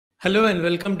Hello and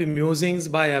welcome to Musings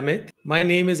by Amit. My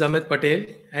name is Amit Patel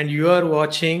and you are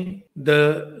watching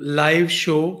the live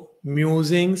show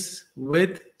Musings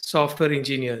with Software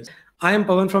Engineers. I am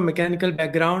Pawan from mechanical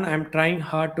background. I am trying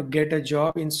hard to get a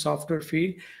job in software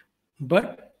field,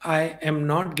 but I am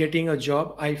not getting a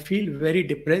job. I feel very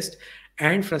depressed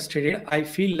and frustrated. I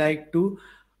feel like to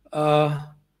uh,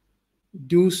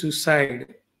 do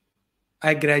suicide.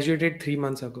 I graduated 3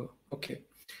 months ago. Okay.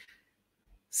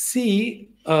 See,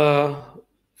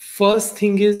 first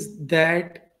thing is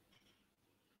that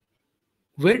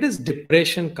where does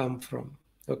depression come from?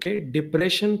 Okay,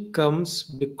 depression comes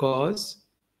because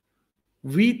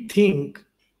we think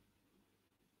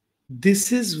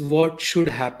this is what should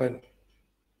happen.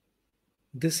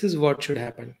 This is what should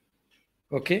happen.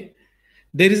 Okay,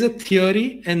 there is a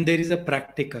theory and there is a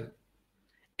practical.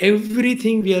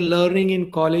 Everything we are learning in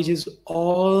college is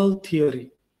all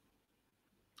theory.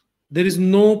 There is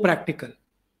no practical.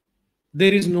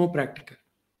 There is no practical.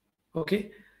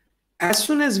 Okay, as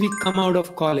soon as we come out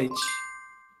of college,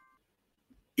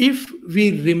 if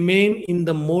we remain in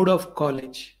the mode of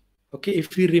college, okay,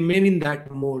 if we remain in that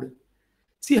mode,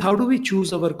 see, how do we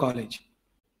choose our college?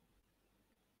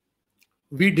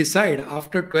 We decide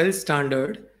after 12th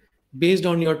standard, based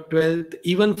on your 12th.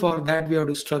 Even for that we have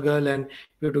to struggle, and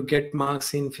we have to get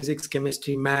marks in physics,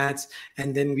 chemistry, maths,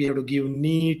 and then we have to give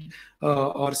NEET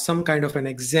or some kind of an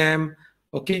exam.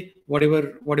 Okay,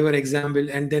 whatever exam will,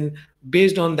 and then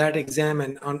based on that exam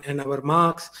and our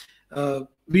marks,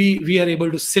 we are able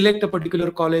to select a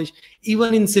particular college.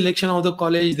 Even in selection of the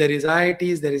college, there is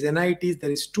IITs, there is NITs,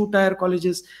 there is 2-tier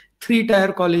colleges,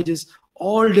 3-tier colleges,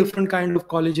 all different kind of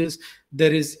colleges.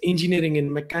 There is engineering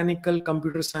in mechanical,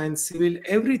 computer science, civil,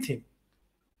 everything.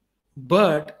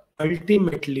 But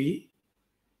ultimately,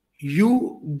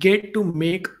 you get to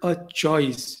make a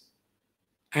choice,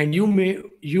 and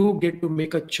you get to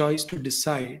make a choice to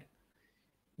decide,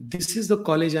 this is the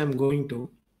college I'm going to.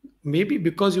 Maybe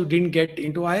because you didn't get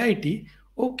into IIT,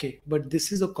 okay, but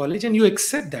this is the college, and you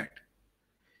accept that.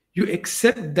 You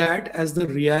accept that as the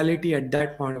reality at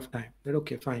that point of time. That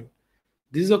okay, fine.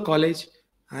 This is a college.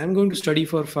 I'm going to study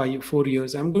for 4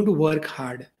 years. I'm going to work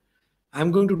hard. I'm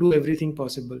going to do everything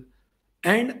possible.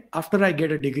 And after I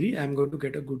get a degree, I'm going to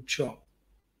get a good job.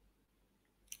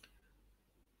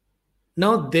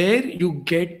 Now, there you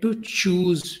get to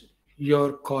choose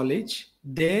your college.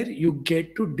 There you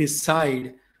get to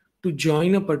decide to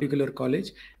join a particular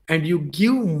college, and you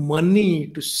give money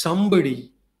to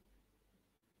somebody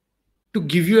to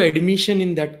give you admission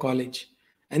in that college.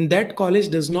 And that college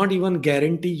does not even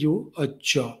guarantee you a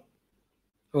job.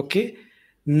 Okay.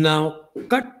 Now,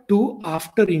 cut to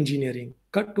after engineering,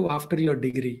 cut to after your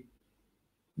degree.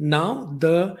 Now,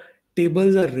 the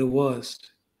tables are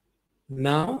reversed.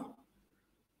 Now,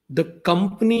 the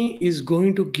company is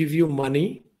going to give you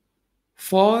money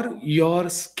for your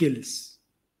skills.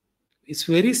 It's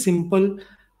very simple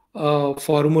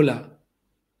formula.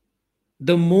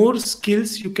 The more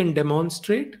skills you can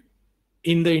demonstrate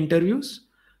in the interviews,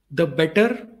 the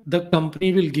better the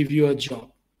company will give you a job.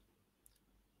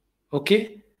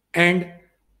 Okay. And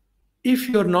if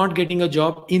you're not getting a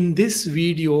job, in this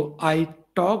video, I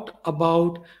talked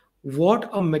about what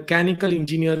a mechanical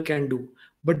engineer can do.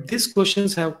 But these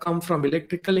questions have come from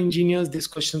electrical engineers. These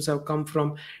questions have come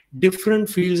from different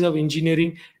fields of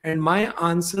engineering. And my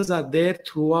answers are there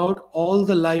throughout all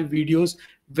the live videos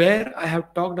where I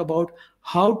have talked about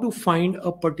how to find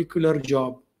a particular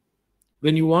job.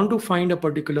 When you want to find a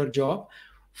particular job,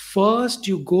 first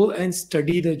you go and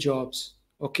study the jobs.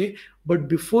 Okay. But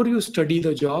before you study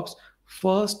the jobs,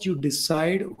 first you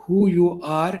decide who you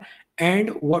are and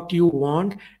what you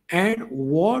want and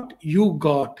what you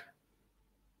got.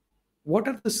 What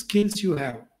are the skills you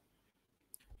have?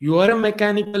 You are a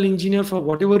mechanical engineer. For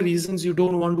whatever reasons you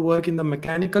don't want to work in the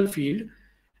mechanical field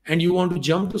and you want to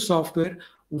jump to software.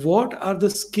 What are the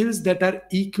skills that are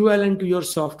equivalent to your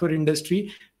software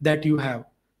industry that you have?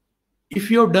 If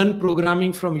you have done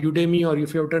programming from Udemy, or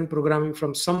if you have done programming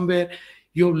from somewhere,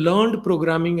 you have learned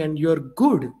programming and you're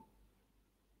good,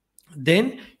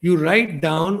 then you write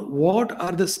down what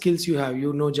are the skills you have.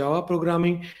 You know Java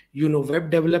programming, you know web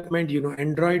development, you know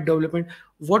Android development.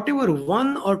 Whatever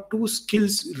one or two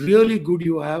skills really good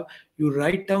you have, you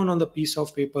write down on the piece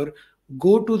of paper,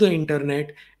 go to the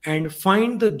internet and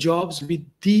find the jobs with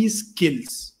these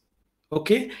skills.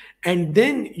 Okay. And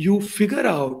then you figure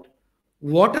out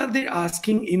what are they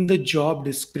asking in the job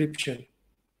description.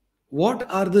 What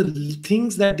are the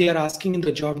things that they are asking in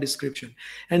the job description?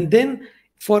 And then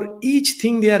for each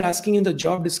thing they are asking in the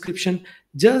job description,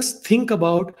 just think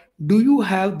about, do you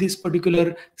have this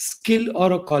particular skill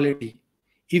or a quality?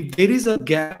 If there is a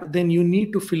gap, then you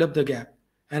need to fill up the gap.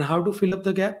 And how to fill up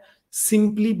the gap?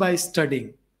 Simply by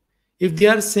studying. If they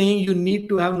are saying you need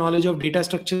to have knowledge of data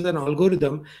structures and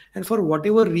algorithm, and for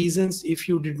whatever reasons, if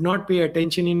you did not pay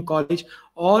attention in college,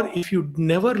 or if you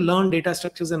never learn data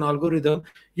structures and algorithm,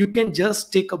 you can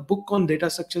just take a book on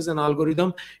data structures and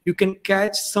algorithm. You can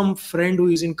catch some friend who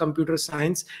is in computer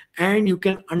science, and you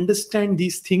can understand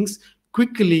these things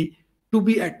quickly to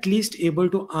be at least able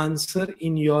to answer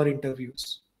in your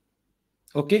interviews.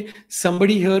 Okay,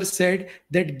 somebody here said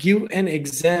that give an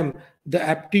exam, the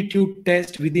aptitude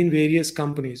test within various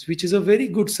companies, which is a very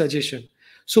good suggestion.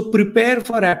 So prepare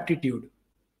for aptitude.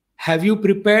 Have you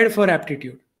prepared for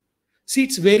aptitude? See,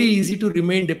 it's very easy to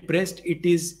remain depressed. It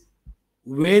is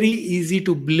very easy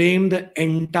to blame the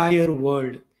entire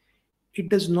world. It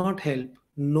does not help.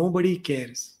 Nobody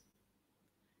cares.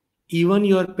 Even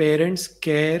your parents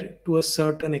care to a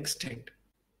certain extent.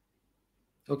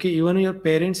 Okay, even your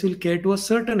parents will care to a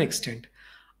certain extent.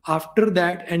 After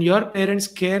that, and your parents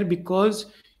care because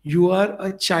you are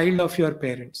a child of your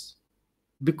parents.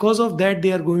 Because of that,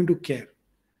 they are going to care.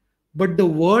 But the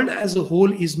world as a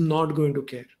whole is not going to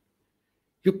care.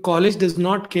 Your college does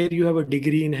not care you have a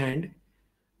degree in hand.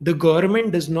 The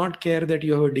government does not care that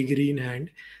you have a degree in hand.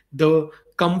 The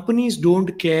companies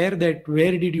don't care that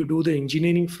where did you do the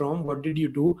engineering from, what did you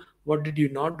do, what did you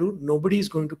not do. Nobody is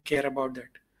going to care about that.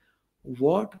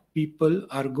 What people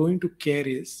are going to care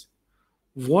is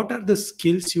what are the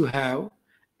skills you have,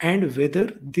 and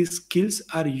whether these skills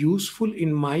are useful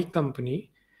in my company.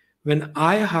 When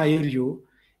I hire you,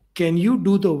 can you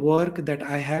do the work that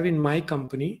I have in my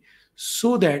company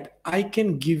so that I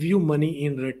can give you money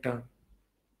in return?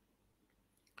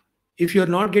 If you're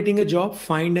not getting a job,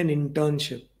 find an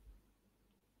internship.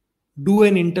 Do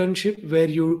an internship where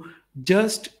you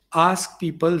just ask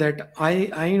people that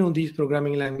I know these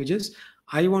programming languages,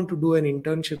 I want to do an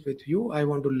internship with you, I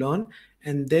want to learn,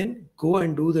 and then go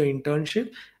and do the internship,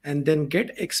 and then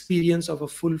get experience of a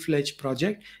full-fledged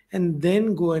project, and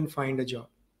then go and find a job.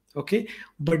 Okay,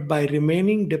 but by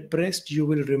remaining depressed, you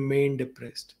will remain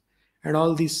depressed, and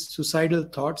all these suicidal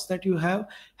thoughts that you have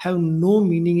no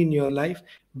meaning in your life.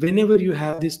 Whenever you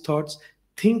have these thoughts,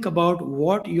 think about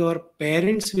what your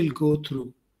parents will go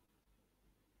through.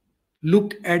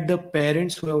 Look at the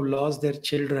parents who have lost their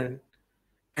children,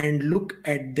 and look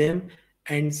at them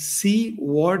and see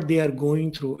what they are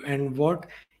going through and what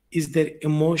is their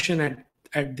emotion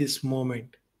at this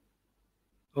moment.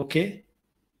 Okay,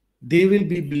 they will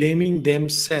be blaming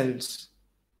themselves,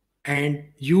 and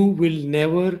you will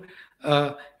never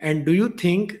and do you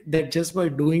think that just by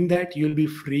doing that you'll be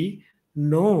free?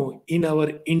 No. In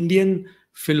our Indian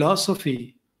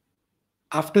philosophy,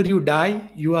 after you die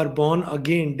you are born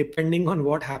again, depending on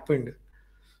what happened.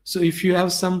 So if you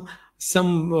have some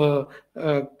uh,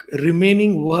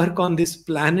 remaining work on this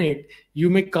planet, you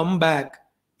may come back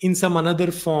in some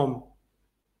another form.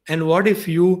 And what if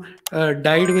you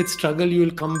died with struggle? You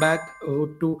will come back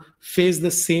to face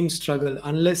the same struggle.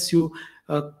 Unless you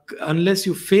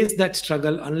face that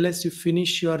struggle, unless you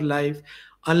finish your life,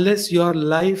 unless your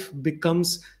life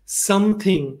becomes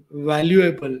something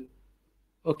valuable,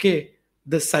 okay,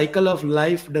 the cycle of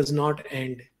life does not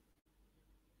end.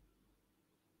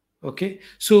 Okay,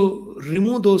 so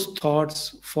remove those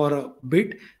thoughts for a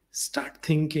bit, start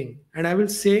thinking, and I will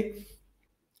say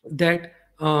that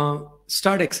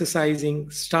start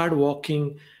exercising, start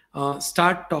walking,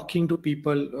 start talking to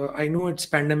people. I know it's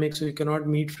pandemic, so you cannot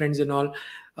meet friends and all.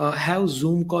 Have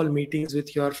Zoom call meetings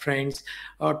with your friends.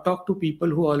 Talk to people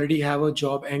who already have a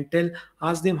job and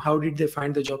ask them how did they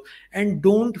find the job. And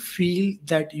don't feel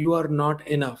that you are not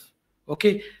enough.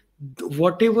 Okay,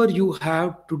 whatever you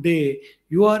have today,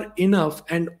 you are enough,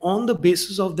 and on the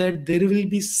basis of that, there will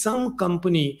be some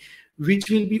company which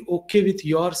will be okay with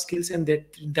your skills, and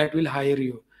that will hire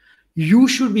you. You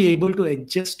should be able to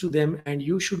adjust to them, and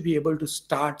you should be able to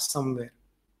start somewhere.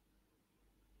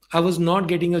 I was not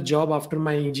getting a job after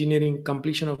my engineering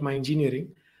completion of my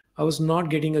engineering. I was not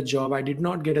getting a job. I did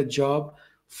not get a job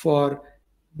for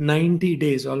 90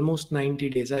 days, almost 90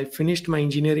 days. I finished my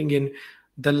engineering in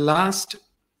the last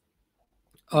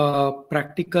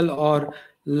practical or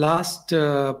last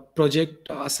project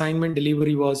assignment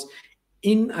delivery was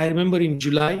in, I remember, in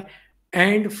July.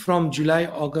 And from July,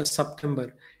 August,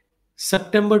 September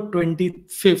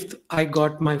 25th, I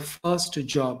got my first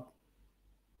job.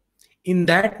 In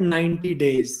that 90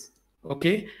 days,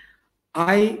 okay,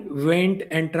 I went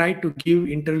and tried to give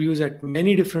interviews at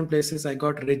many different places. I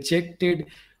got rejected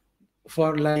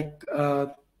for like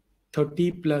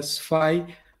 30 plus 5,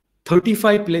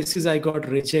 35 places I got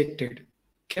rejected.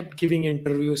 Kept giving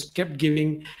interviews, kept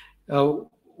giving uh,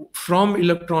 from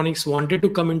electronics wanted to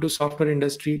come into software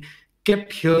industry,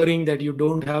 kept hearing that you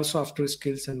don't have software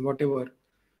skills and whatever.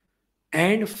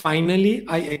 And finally,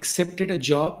 I accepted a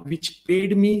job which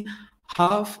paid me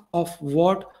half of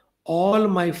what all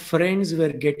my friends were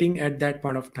getting at that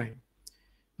point of time.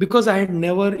 Because I had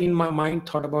never in my mind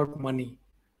thought about money.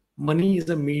 Money is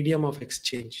a medium of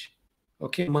exchange.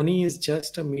 Okay, money is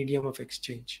just a medium of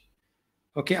exchange.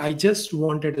 Okay, I just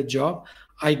wanted a job.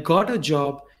 I got a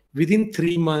job within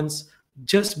 3 months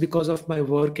just because of my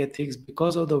work ethics,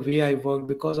 because of the way I worked,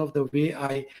 because of the way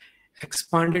I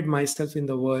expanded myself in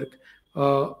the work.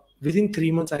 Uh, Within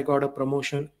 3 months, I got a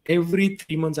promotion. Every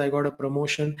 3 months, I got a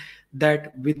promotion.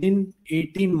 That within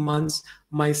 18 months,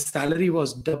 my salary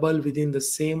was double within the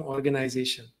same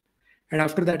organization. And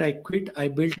after that, I quit. I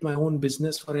built my own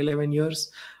business for 11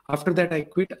 years. After that, I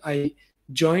quit. I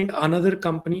joined another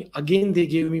company. Again, they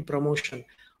gave me promotion.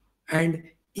 And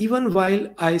even while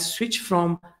I switched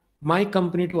from my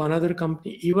company to another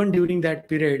company, even during that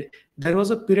period, there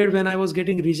was a period when I was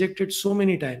getting rejected so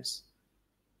many times.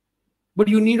 But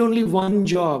you need only one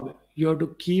job. You have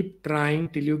to keep trying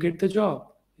till you get the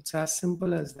job. It's as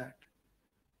simple as that.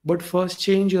 But first,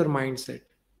 change your mindset.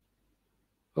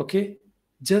 Okay,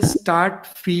 just start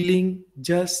feeling,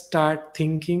 just start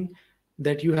thinking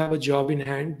that you have a job in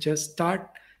hand. Just start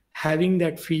having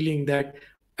that feeling that,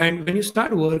 and when you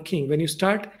start working, when you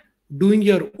start doing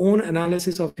your own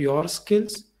analysis of your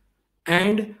skills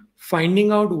and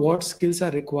finding out what skills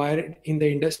are required in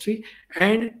the industry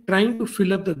and trying to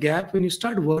fill up the gap, when you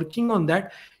start working on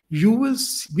that, you will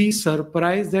be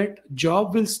surprised that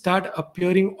job will start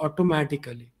appearing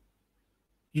automatically.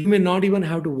 You may not even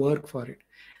have to work for it,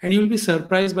 and you'll be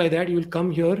surprised by that. You will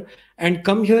come here and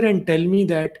tell me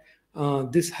that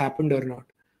this happened or not.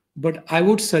 But I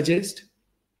would suggest,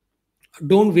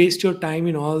 don't waste your time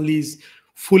in all these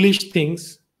foolish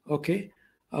things. Okay,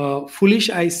 foolish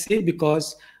I say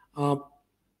because uh,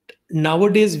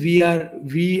 nowadays we are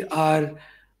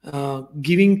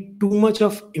giving too much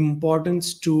of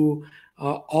importance to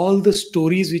all the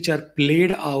stories which are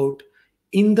played out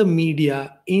in the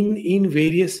media, in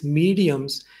various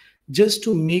mediums, just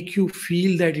to make you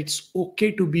feel that it's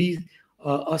okay to be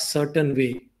a certain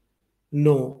way.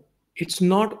 No, it's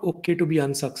not okay to be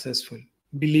unsuccessful.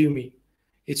 Believe me,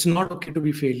 it's not okay to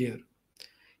be failure.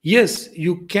 Yes,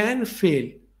 you can fail,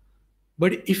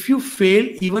 but if you fail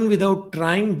even without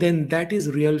trying, then that is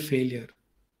real failure.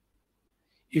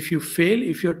 If you fail,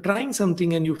 if you're trying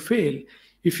something and you fail,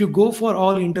 if you go for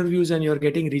all interviews and you're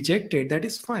getting rejected, that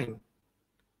is fine.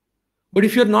 But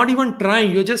if you're not even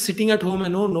trying, you're just sitting at home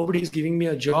and oh, nobody is giving me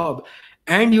a job,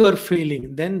 and you are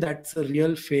failing, then that's a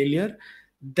real failure.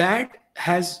 That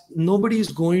has nobody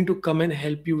is going to come and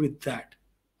help you with that.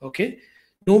 Okay,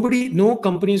 nobody, no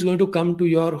company is going to come to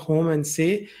your home and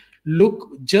say, look,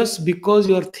 just because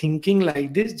you're thinking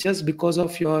like this, just because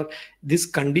of your this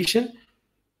condition,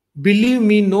 believe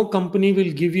me, no company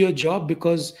will give you a job.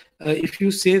 Because if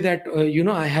you say that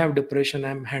I have depression,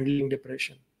 I'm handling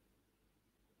depression,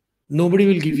 nobody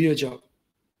will give you a job.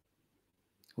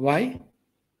 Why?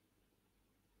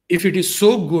 If it is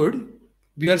so good,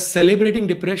 we are celebrating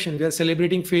depression, we are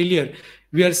celebrating failure,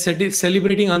 we are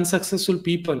celebrating unsuccessful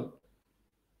people.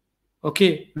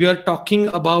 Okay, we are talking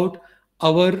about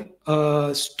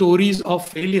our stories of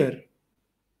failure,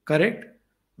 correct?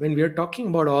 When we are talking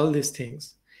about all these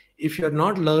things, if you are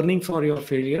not learning for your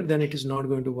failure, then it is not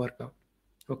going to work out.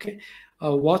 Okay,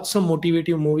 watch some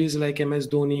motivative movies like MS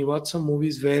Dhoni. Watch some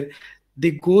movies where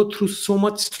they go through so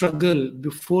much struggle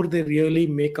before they really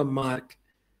make a mark.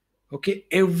 Okay,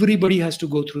 everybody has to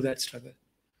go through that struggle,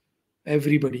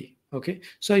 everybody. Okay,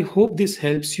 so I hope this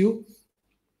helps you.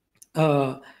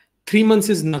 uh, 3 months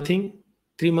is nothing.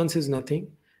 3 months is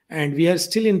nothing, and we are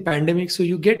still in pandemic, so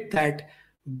you get that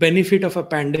benefit of a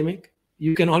pandemic.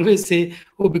 You can always say,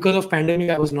 oh, because of pandemic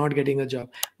I was not getting a job,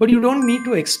 but you don't need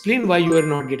to explain why you are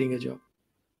not getting a job.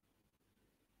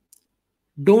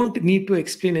 Don't need to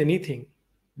explain anything.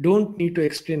 Don't need to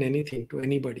explain anything to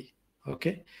anybody.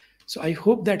 Okay, so I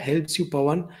hope that helps you,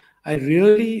 Pawan. I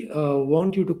really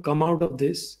want you to come out of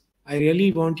this. I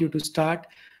really want you to start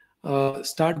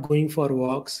going for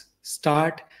walks,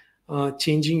 start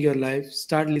changing your life,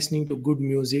 start listening to good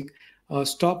music,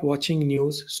 stop watching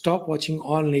news, stop watching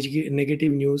all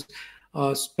negative news,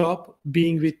 stop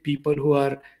being with people who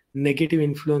are negative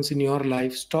influence in your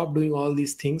life, stop doing all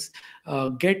these things.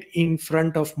 Get in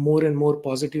front of more and more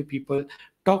positive people.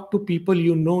 Talk to people,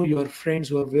 your friends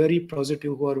who are very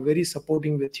positive, who are very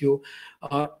supporting with you.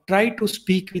 Try to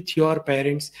speak with your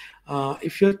parents.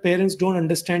 If your parents don't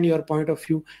understand your point of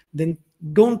view, then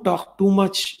don't talk too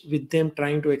much with them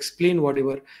trying to explain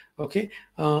whatever. Okay,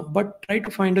 but try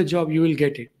to find a job, you will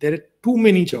get it. There are too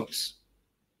many jobs,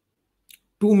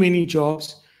 too many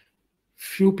jobs,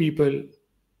 few people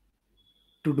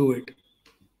to do it.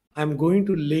 I'm going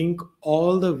to link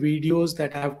all the videos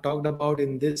that I have talked about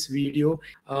in this video.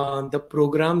 The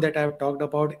program that I've talked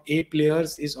about, A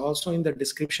Players, is also in the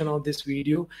description of this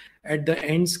video. At the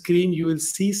end screen, you will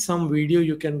see some video.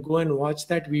 You can go and watch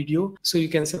that video. So you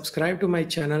can subscribe to my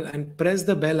channel and press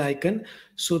the bell icon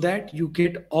so that you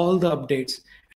get all the updates.